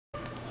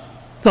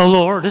The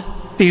Lord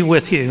be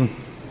with you.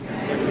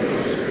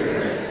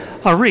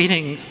 A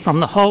reading from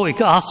the Holy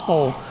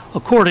Gospel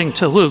according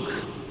to Luke.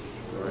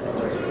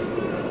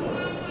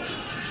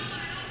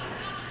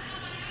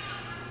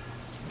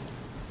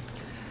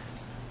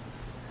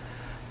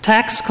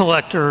 Tax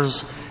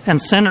collectors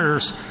and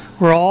sinners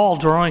were all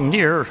drawing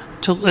near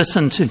to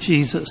listen to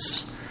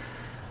Jesus.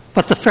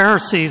 But the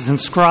Pharisees and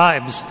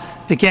scribes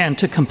began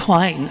to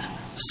complain,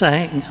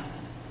 saying,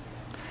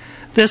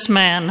 "This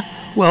man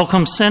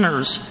welcomes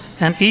sinners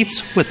and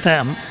eats with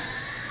them."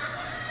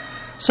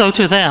 So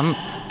to them,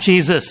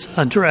 Jesus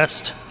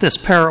addressed this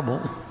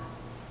parable.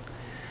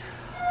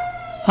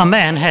 A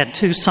man had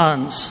 2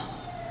 sons,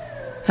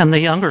 and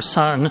the younger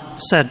son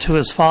said to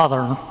his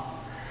father,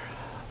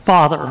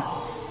 "Father,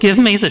 give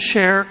me the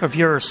share of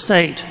your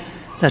estate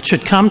that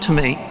should come to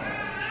me."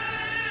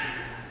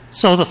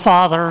 So the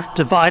father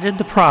divided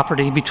the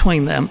property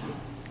between them.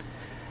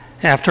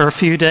 After a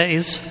few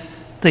days,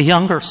 the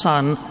younger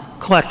son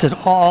collected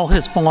all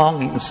his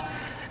belongings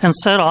and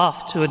set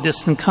off to a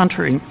distant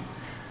country,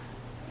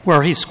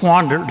 where he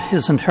squandered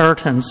his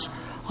inheritance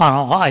on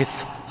a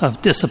life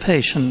of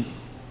dissipation.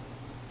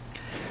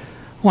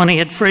 When he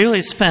had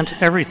freely spent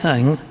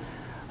everything,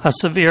 a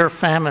severe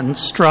famine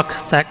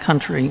struck that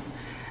country,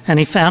 and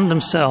he found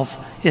himself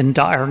in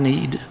dire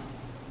need.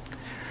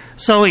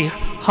 So he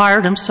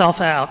hired himself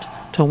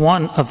out to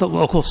one of the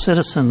local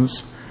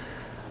citizens,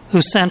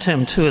 who sent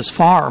him to his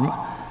farm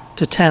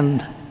to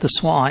tend the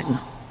swine.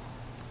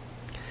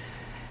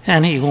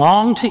 And he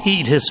longed to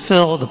eat his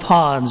fill of the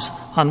pods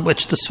on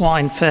which the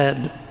swine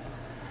fed,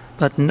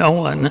 but no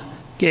one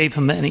gave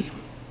him any.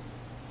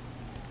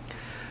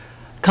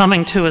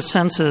 Coming to his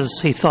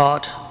senses, he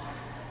thought,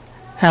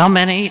 "How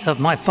many of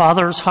my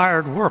father's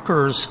hired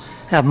workers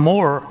have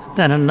more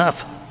than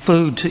enough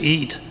food to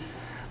eat,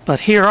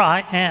 but here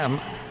I am,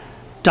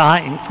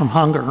 dying from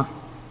hunger.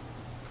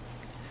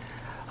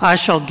 I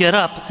shall get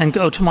up and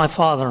go to my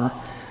father,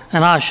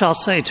 and I shall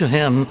say to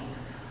him,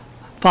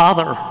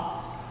 'Father,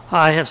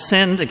 I have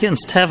sinned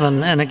against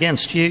heaven and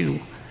against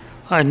you.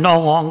 I no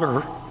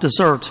longer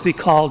deserve to be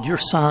called your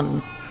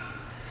son.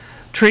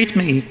 Treat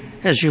me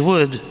as you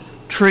would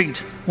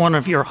treat one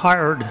of your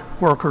hired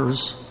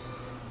workers.'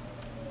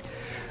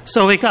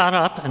 So he got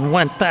up and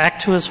went back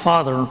to his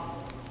father.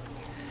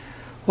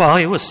 While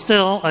he was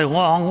still a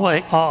long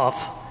way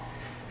off,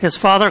 his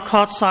father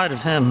caught sight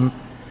of him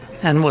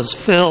and was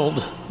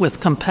filled with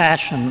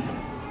compassion.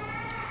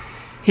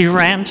 He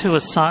ran to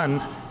his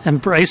son,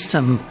 embraced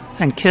him,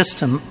 and kissed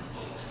him.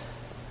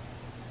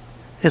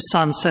 His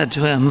son said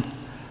to him,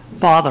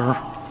 'Father,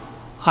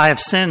 I have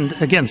sinned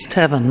against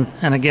heaven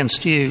and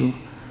against you.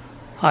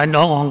 I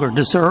no longer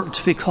deserve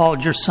to be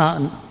called your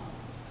son.'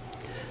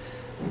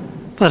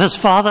 But his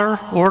father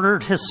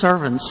ordered his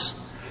servants,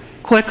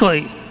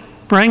 'Quickly,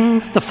 bring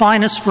the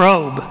finest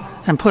robe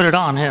and put it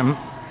on him.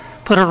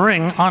 Put a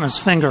ring on his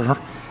finger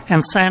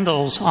and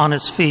sandals on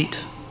his feet.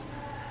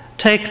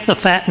 Take the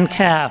fattened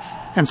calf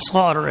and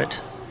slaughter it.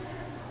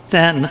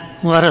 Then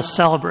let us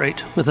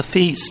celebrate with a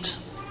feast.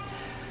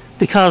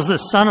 Because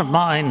this son of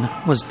mine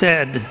was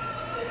dead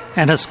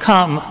and has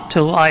come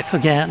to life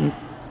again.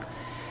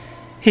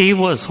 He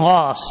was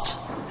lost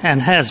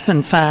and has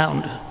been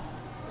found.'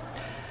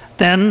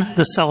 Then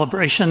the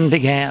celebration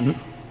began.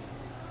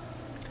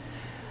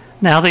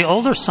 Now the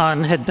older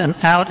son had been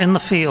out in the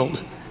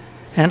field,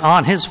 and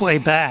on his way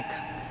back,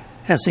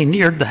 as he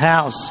neared the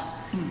house,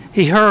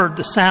 he heard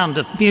the sound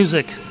of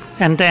music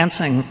and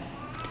dancing.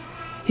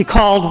 He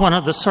called one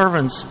of the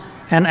servants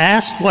and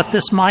asked what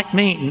this might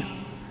mean.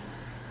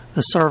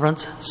 The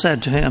servant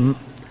said to him,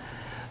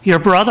 'Your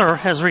brother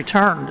has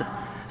returned,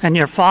 and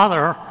your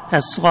father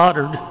has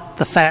slaughtered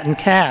the fattened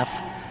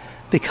calf,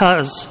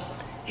 because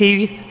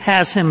he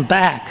has him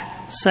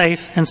back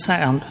safe and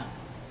sound.'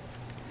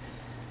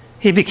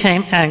 He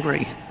became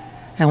angry,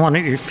 and when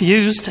he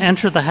refused to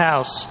enter the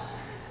house,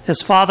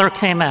 his father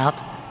came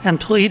out and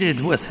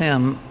pleaded with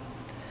him.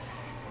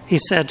 He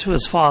said to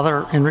his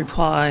father in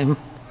reply,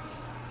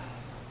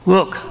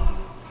 'Look,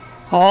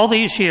 all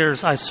these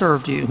years I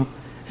served you,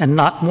 and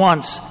not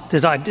once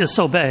did I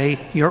disobey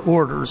your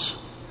orders.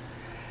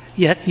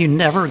 Yet you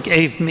never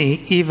gave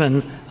me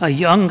even a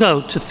young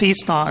goat to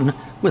feast on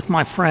with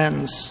my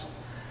friends.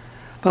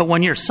 But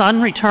when your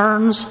son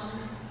returns,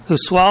 who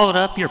swallowed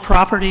up your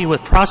property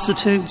with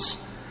prostitutes,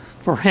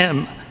 for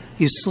him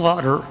you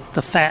slaughter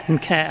the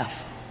fattened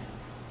calf.'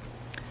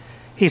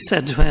 He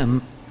said to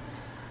him,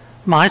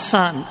 'My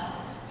son,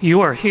 you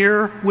are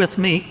here with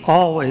me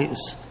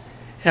always.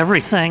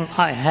 Everything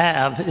I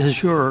have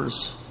is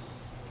yours.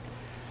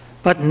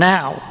 But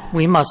now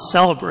we must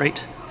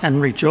celebrate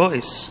and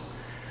rejoice,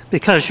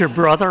 because your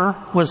brother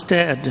was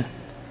dead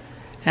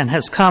and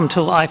has come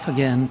to life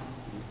again.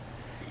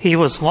 He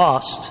was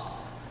lost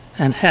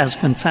and has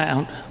been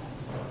found.'"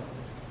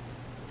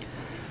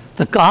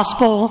 The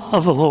Gospel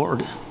of the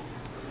Lord.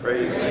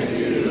 Praise to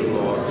you,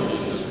 Lord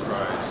Jesus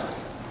Christ.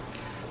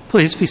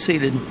 Please be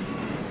seated.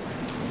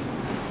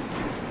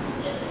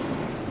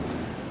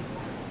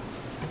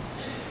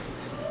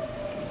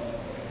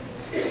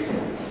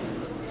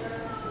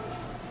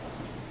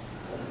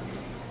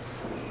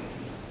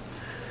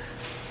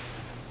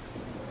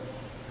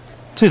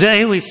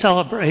 Today we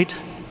celebrate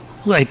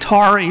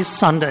Laetare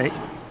Sunday.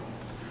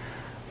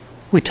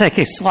 We take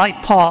a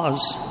slight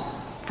pause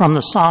from the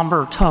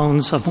somber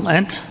tones of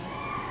Lent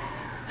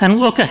and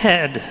look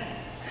ahead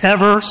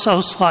ever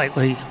so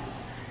slightly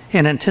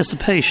in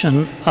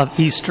anticipation of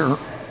Easter.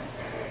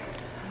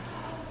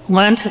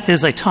 Lent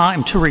is a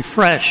time to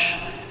refresh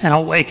and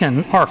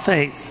awaken our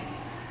faith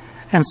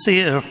and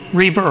see a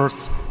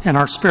rebirth in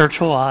our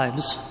spiritual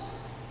lives.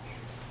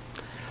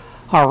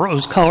 Our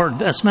rose-colored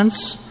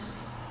vestments,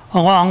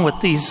 along with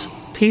these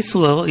peace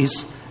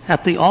lilies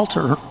at the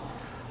altar,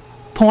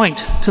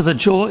 point to the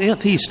joy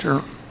of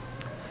Easter,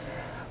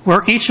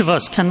 where each of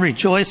us can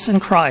rejoice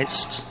in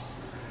Christ,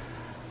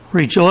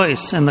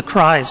 rejoice in the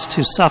Christ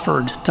who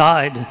suffered,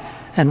 died,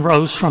 and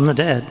rose from the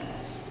dead,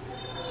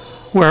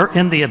 where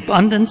in the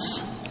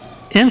abundance,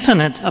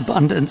 infinite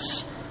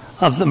abundance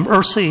of the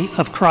mercy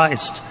of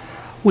Christ,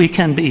 we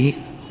can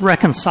be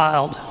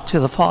reconciled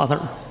to the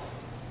Father.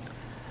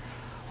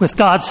 With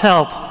God's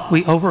help,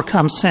 we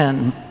overcome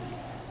sin,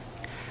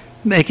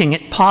 making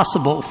it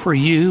possible for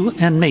you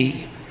and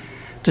me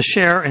to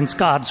share in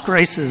God's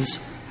graces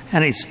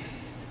and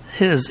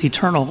His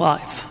eternal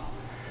life,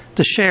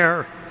 to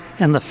share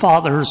in the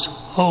Father's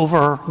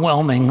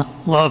overwhelming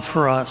love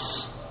for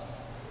us.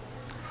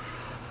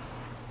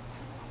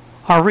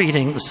 Our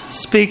readings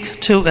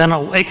speak to an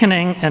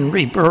awakening and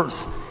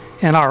rebirth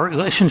in our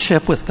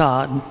relationship with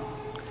God.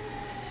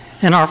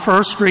 In our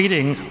first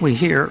reading, we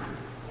hear,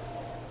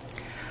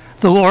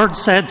 "The Lord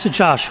said to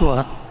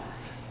Joshua,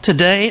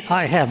 'Today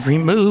I have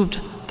removed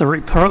the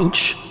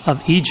reproach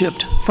of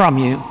Egypt from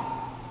you.'"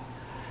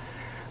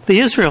 The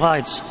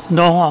Israelites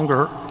no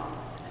longer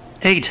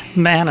ate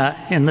manna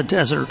in the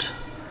desert,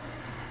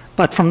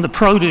 but from the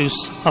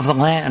produce of the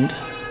land.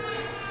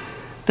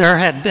 There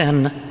had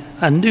been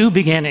a new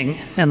beginning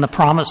in the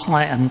promised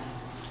land.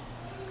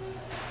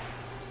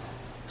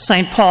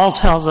 St. Paul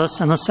tells us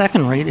in the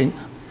second reading,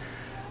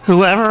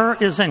 "Whoever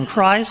is in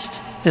Christ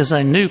is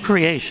a new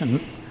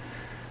creation.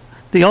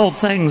 The old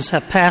things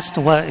have passed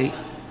away.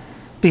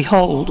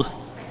 Behold,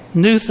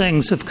 new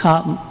things have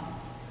come.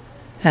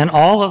 And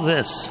all of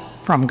this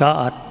from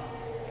God,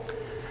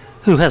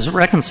 who has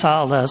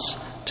reconciled us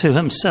to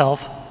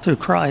himself through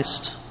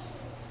Christ."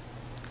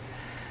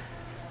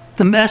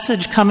 The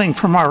message coming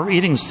from our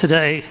readings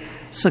today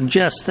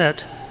suggests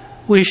that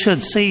we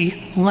should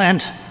see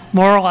Lent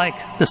more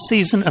like the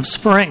season of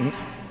spring,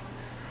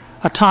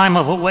 a time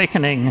of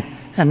awakening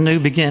and new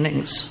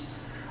beginnings,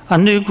 a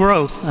new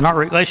growth in our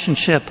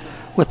relationship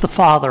with the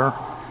Father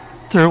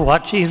through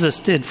what Jesus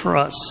did for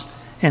us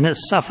in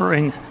his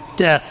suffering,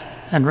 death,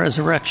 and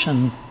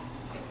resurrection.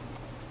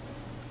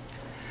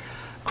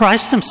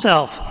 Christ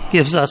himself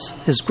gives us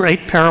his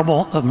great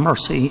parable of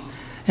mercy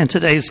in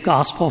today's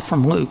gospel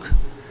from Luke,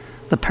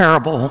 the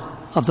parable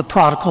of the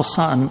prodigal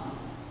son.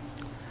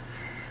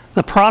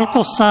 The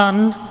prodigal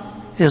son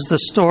is the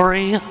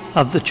story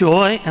of the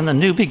joy and the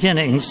new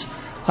beginnings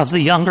of the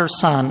younger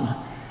son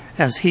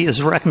as he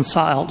is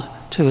reconciled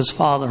to his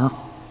father.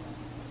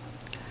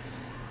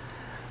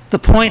 The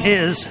point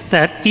is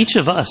that each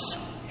of us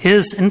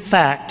is, in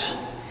fact,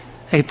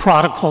 a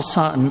prodigal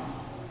son.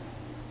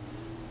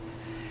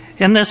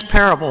 In this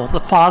parable, the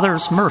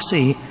Father's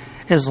mercy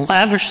is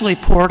lavishly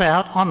poured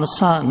out on the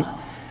Son,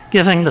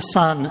 giving the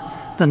Son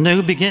the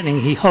new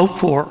beginning he hoped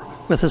for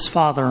with his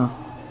Father.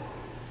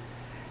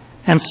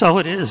 And so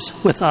it is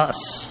with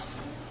us.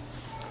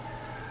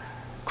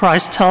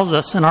 Christ tells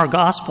us in our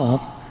gospel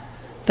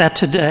that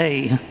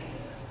today,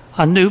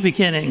 a new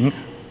beginning,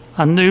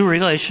 a new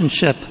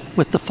relationship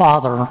with the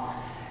Father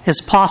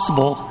is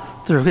possible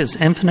through his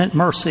infinite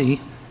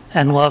mercy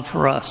and love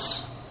for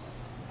us.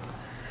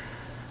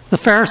 The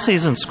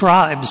Pharisees and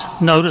scribes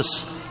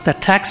notice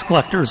that tax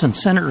collectors and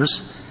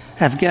sinners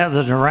have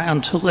gathered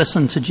around to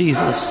listen to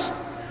Jesus.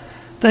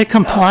 They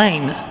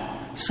complain,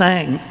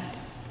 saying,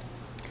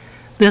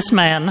 "This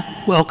man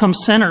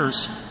welcomes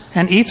sinners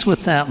and eats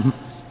with them."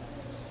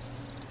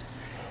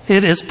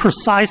 It is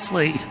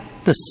precisely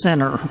the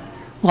sinner,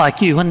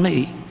 like you and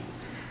me,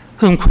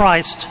 whom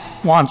Christ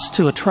wants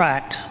to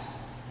attract.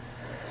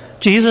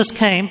 Jesus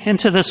came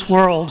into this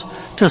world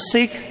to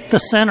seek the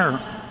sinner.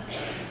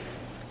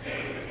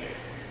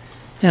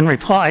 In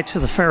reply to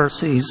the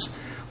Pharisees,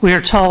 we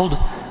are told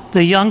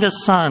the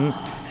youngest son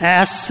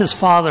asks his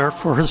father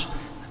for his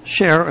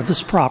share of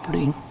his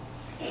property.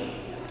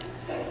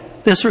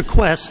 This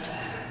request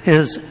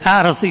is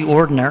out of the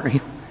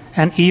ordinary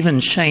and even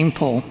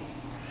shameful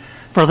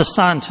for the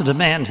son to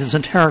demand his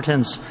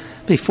inheritance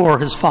before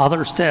his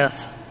father's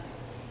death.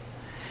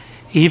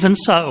 Even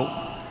so,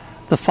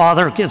 the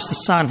father gives the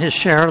son his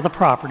share of the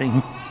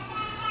property.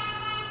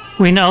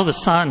 We know the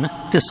son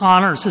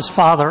dishonors his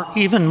father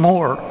even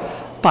more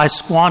by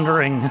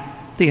squandering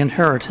the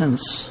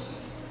inheritance.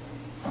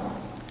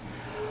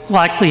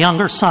 Like the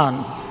younger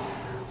son,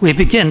 we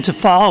begin to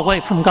fall away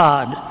from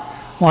God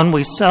when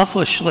we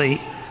selfishly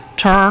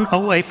turn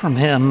away from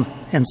him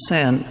in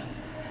sin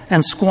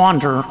and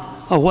squander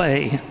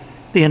away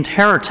the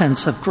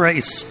inheritance of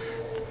grace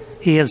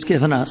he has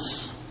given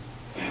us.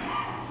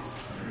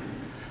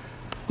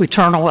 we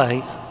turn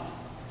away,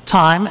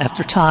 time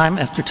after time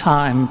after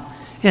time,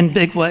 in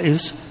big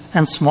ways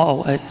and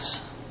small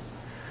ways.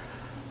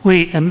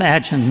 We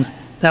imagine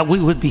that we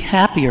would be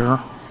happier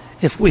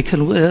if we could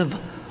live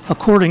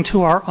according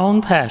to our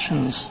own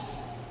passions.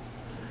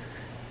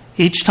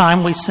 Each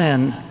time we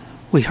sin,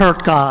 we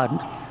hurt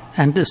God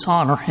and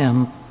dishonor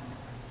Him,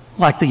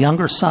 like the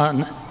younger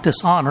son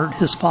dishonored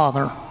his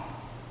father.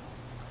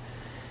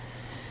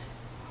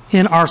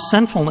 In our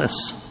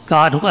sinfulness,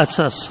 God lets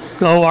us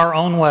go our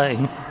own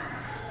way,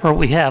 for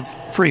we have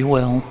free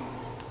will.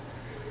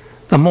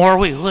 The more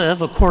we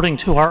live according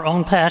to our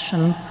own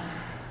passion,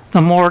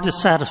 the more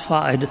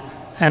dissatisfied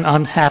and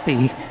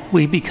unhappy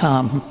we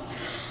become.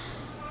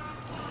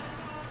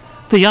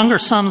 The younger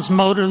son's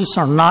motives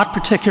are not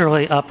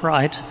particularly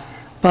upright,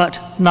 but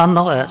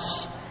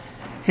nonetheless,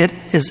 it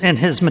is in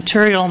his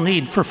material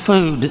need for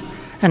food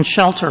and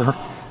shelter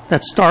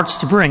that starts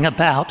to bring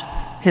about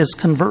his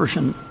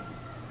conversion.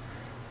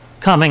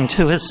 Coming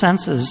to his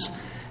senses,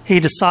 he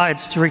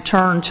decides to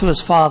return to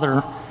his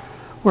father,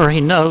 where he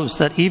knows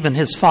that even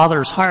his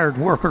father's hired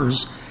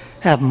workers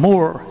have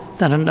more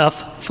than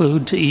enough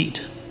food to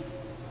eat.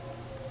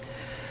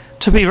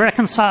 To be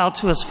reconciled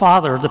to his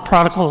father, the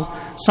prodigal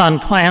son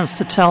plans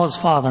to tell his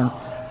father,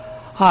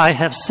 "I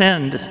have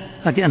sinned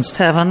against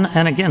heaven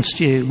and against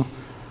you.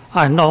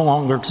 I no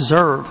longer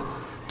deserve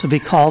to be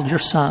called your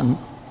son.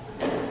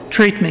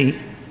 Treat me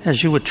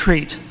as you would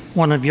treat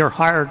one of your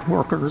hired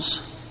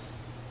workers."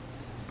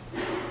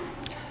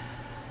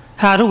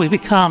 How do we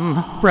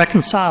become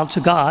reconciled to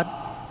God?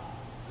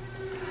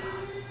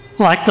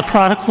 Like the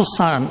prodigal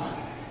son,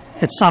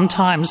 it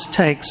sometimes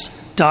takes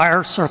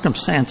dire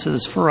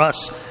circumstances for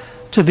us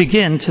to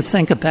begin to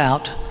think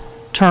about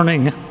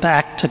turning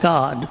back to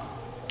God.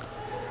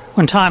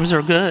 When times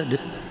are good,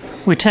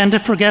 we tend to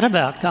forget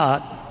about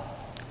God.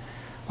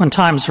 When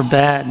times are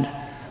bad,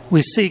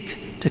 we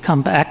seek to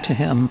come back to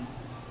Him.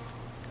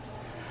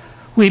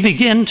 We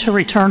begin to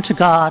return to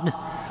God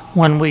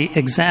when we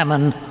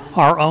examine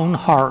our own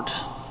heart.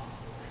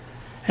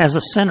 As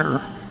a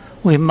sinner,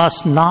 we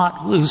must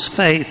not lose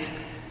faith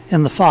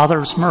in the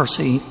Father's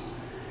mercy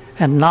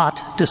and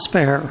not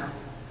despair.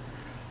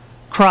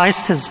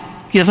 Christ has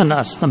given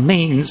us the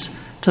means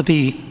to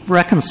be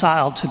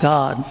reconciled to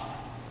God.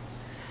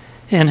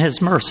 In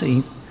His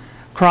mercy,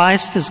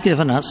 Christ has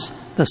given us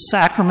the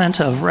sacrament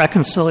of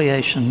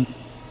reconciliation.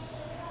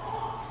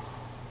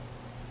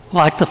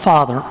 Like the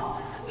father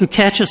who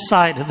catches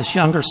sight of his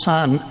younger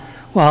son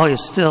while he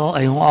is still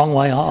a long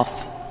way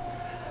off,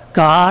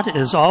 God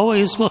is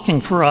always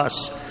looking for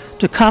us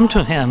to come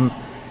to Him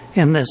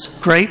in this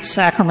great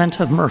sacrament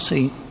of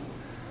mercy.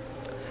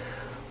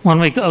 When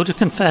we go to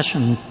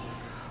confession,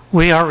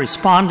 we are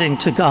responding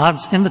to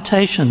God's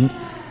invitation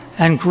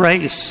and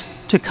grace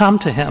to come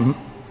to Him.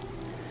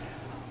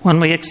 When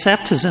we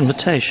accept His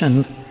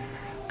invitation,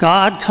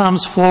 God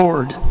comes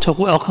forward to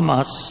welcome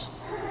us.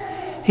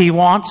 He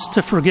wants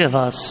to forgive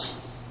us.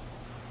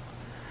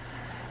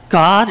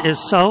 God is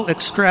so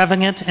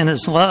extravagant in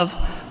His love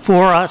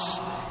for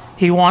us,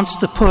 He wants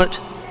to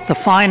put the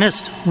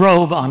finest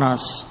robe on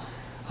us,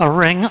 a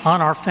ring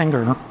on our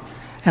finger,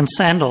 and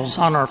sandals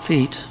on our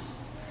feet.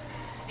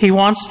 He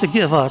wants to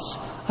give us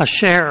a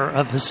share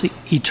of His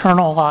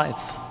eternal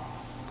life.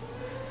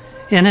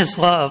 In His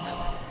love,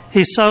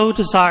 He so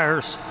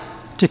desires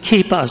to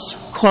keep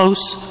us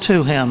close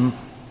to Him.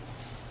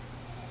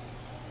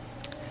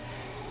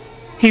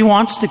 He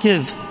wants to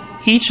give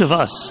each of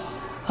us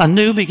a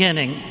new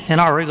beginning in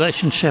our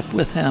relationship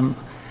with Him.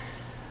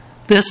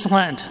 This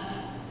Lent,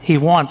 He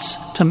wants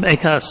to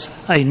make us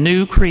a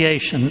new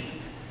creation.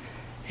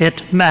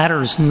 It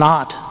matters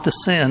not the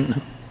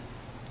sin.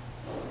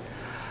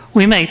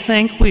 We may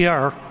think we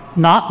are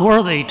not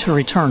worthy to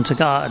return to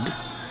God.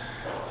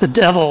 The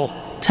devil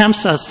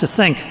tempts us to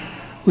think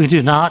we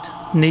do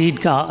not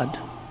need God.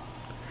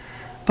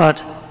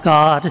 But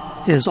God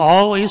is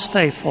always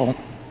faithful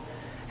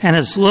and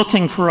is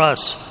looking for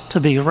us to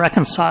be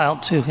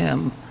reconciled to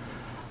Him,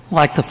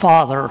 like the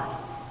father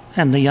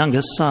and the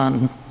youngest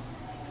son.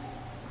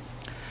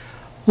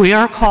 We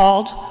are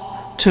called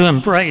to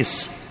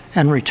embrace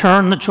and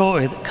return the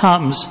joy that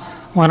comes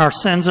when our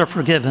sins are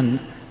forgiven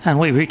and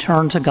we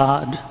return to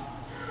God.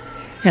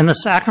 In the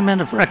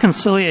sacrament of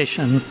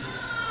reconciliation,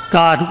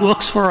 God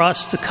looks for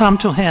us to come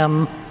to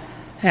Him,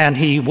 and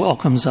He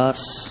welcomes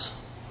us.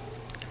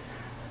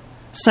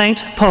 Saint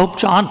Pope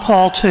John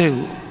Paul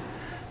II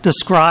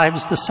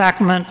describes the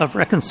sacrament of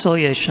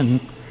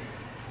reconciliation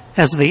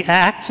as the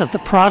act of the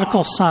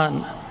prodigal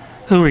son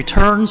who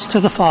returns to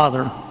the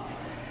Father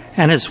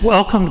and is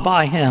welcomed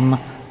by Him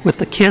with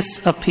the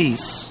kiss of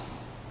peace.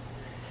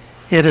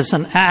 It is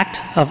an act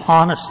of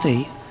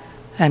honesty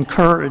and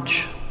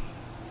courage.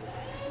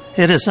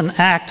 It is an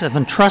act of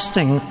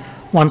entrusting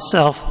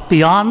oneself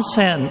beyond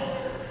sin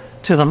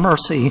to the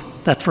mercy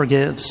that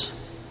forgives.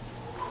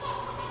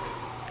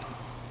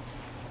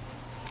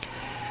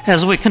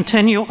 As we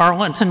continue our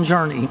Lenten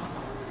journey,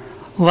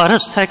 let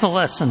us take a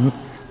lesson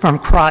from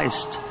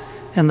Christ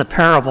in the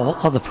parable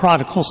of the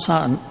prodigal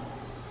son.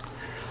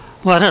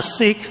 Let us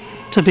seek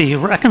to be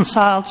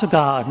reconciled to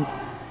God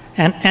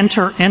and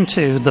enter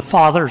into the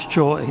Father's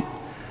joy,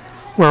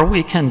 where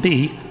we can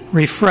be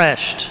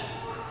refreshed,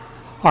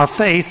 our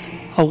faith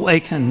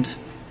awakened,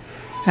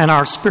 and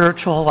our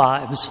spiritual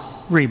lives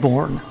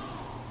reborn.